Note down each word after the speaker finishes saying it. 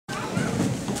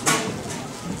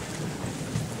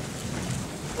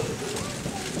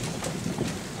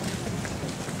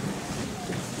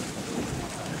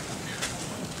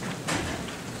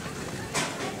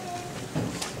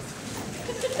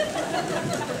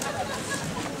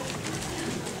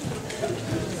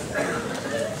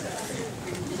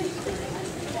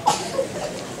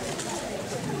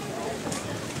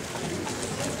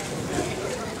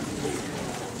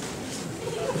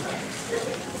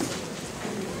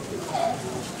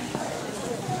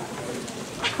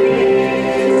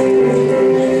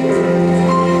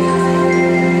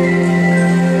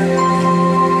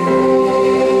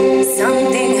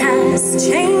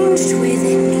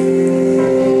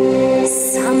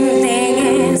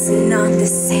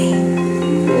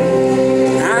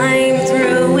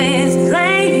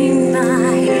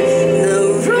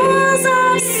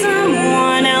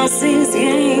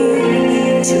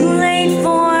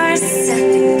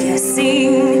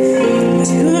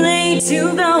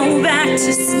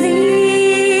to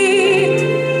sleep.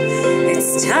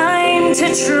 It's time to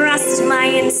trust my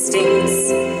instincts.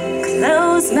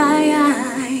 Close my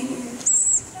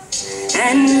eyes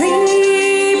and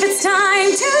leave. It's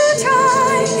time to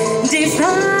try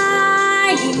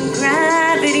defying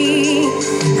gravity.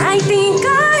 I think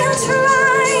I'll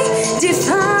try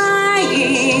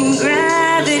defying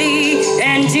gravity,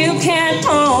 and you can't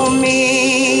pull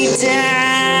me down.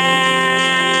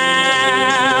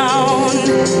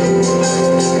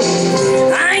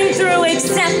 I'm through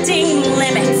accepting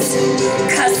limits,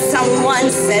 'cause someone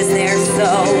says they're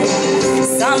so.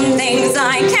 Some things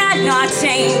I cannot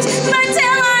change, but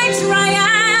till I try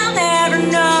I'll never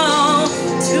know.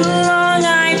 Too long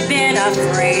I've been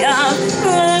afraid of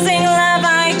losing love,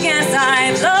 I guess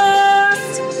I've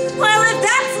lost. Well, if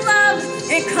that's love,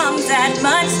 it comes at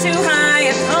much too high.